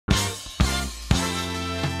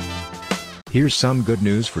Here's some good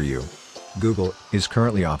news for you. Google is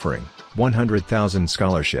currently offering 100,000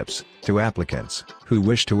 scholarships to applicants who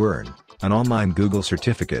wish to earn an online Google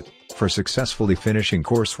certificate for successfully finishing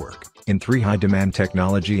coursework in 3 high-demand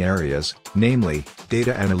technology areas, namely,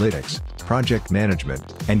 data analytics, project management,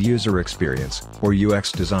 and user experience, or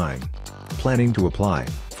UX design. Planning to apply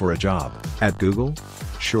for a job at Google?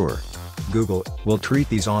 Sure. Google will treat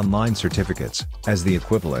these online certificates as the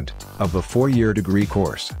equivalent of a 4-year degree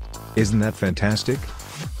course. Isn't that fantastic?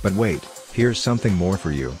 But wait, here's something more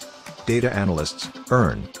for you. Data analysts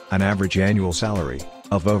earn an average annual salary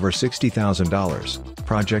of over $60,000,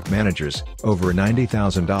 project managers over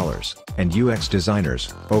 $90,000, and UX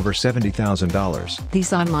designers over $70,000.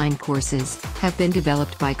 These online courses have been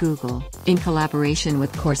developed by Google in collaboration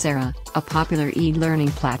with Coursera, a popular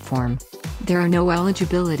e-learning platform. There are no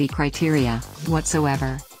eligibility criteria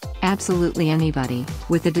whatsoever. Absolutely anybody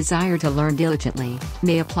with a desire to learn diligently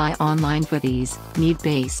may apply online for these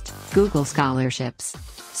need-based Google scholarships.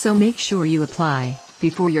 So make sure you apply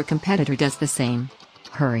before your competitor does the same.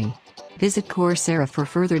 Hurry! Visit Coursera for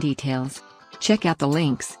further details. Check out the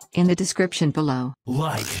links in the description below.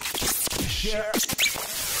 Like, share, and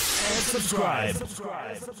subscribe.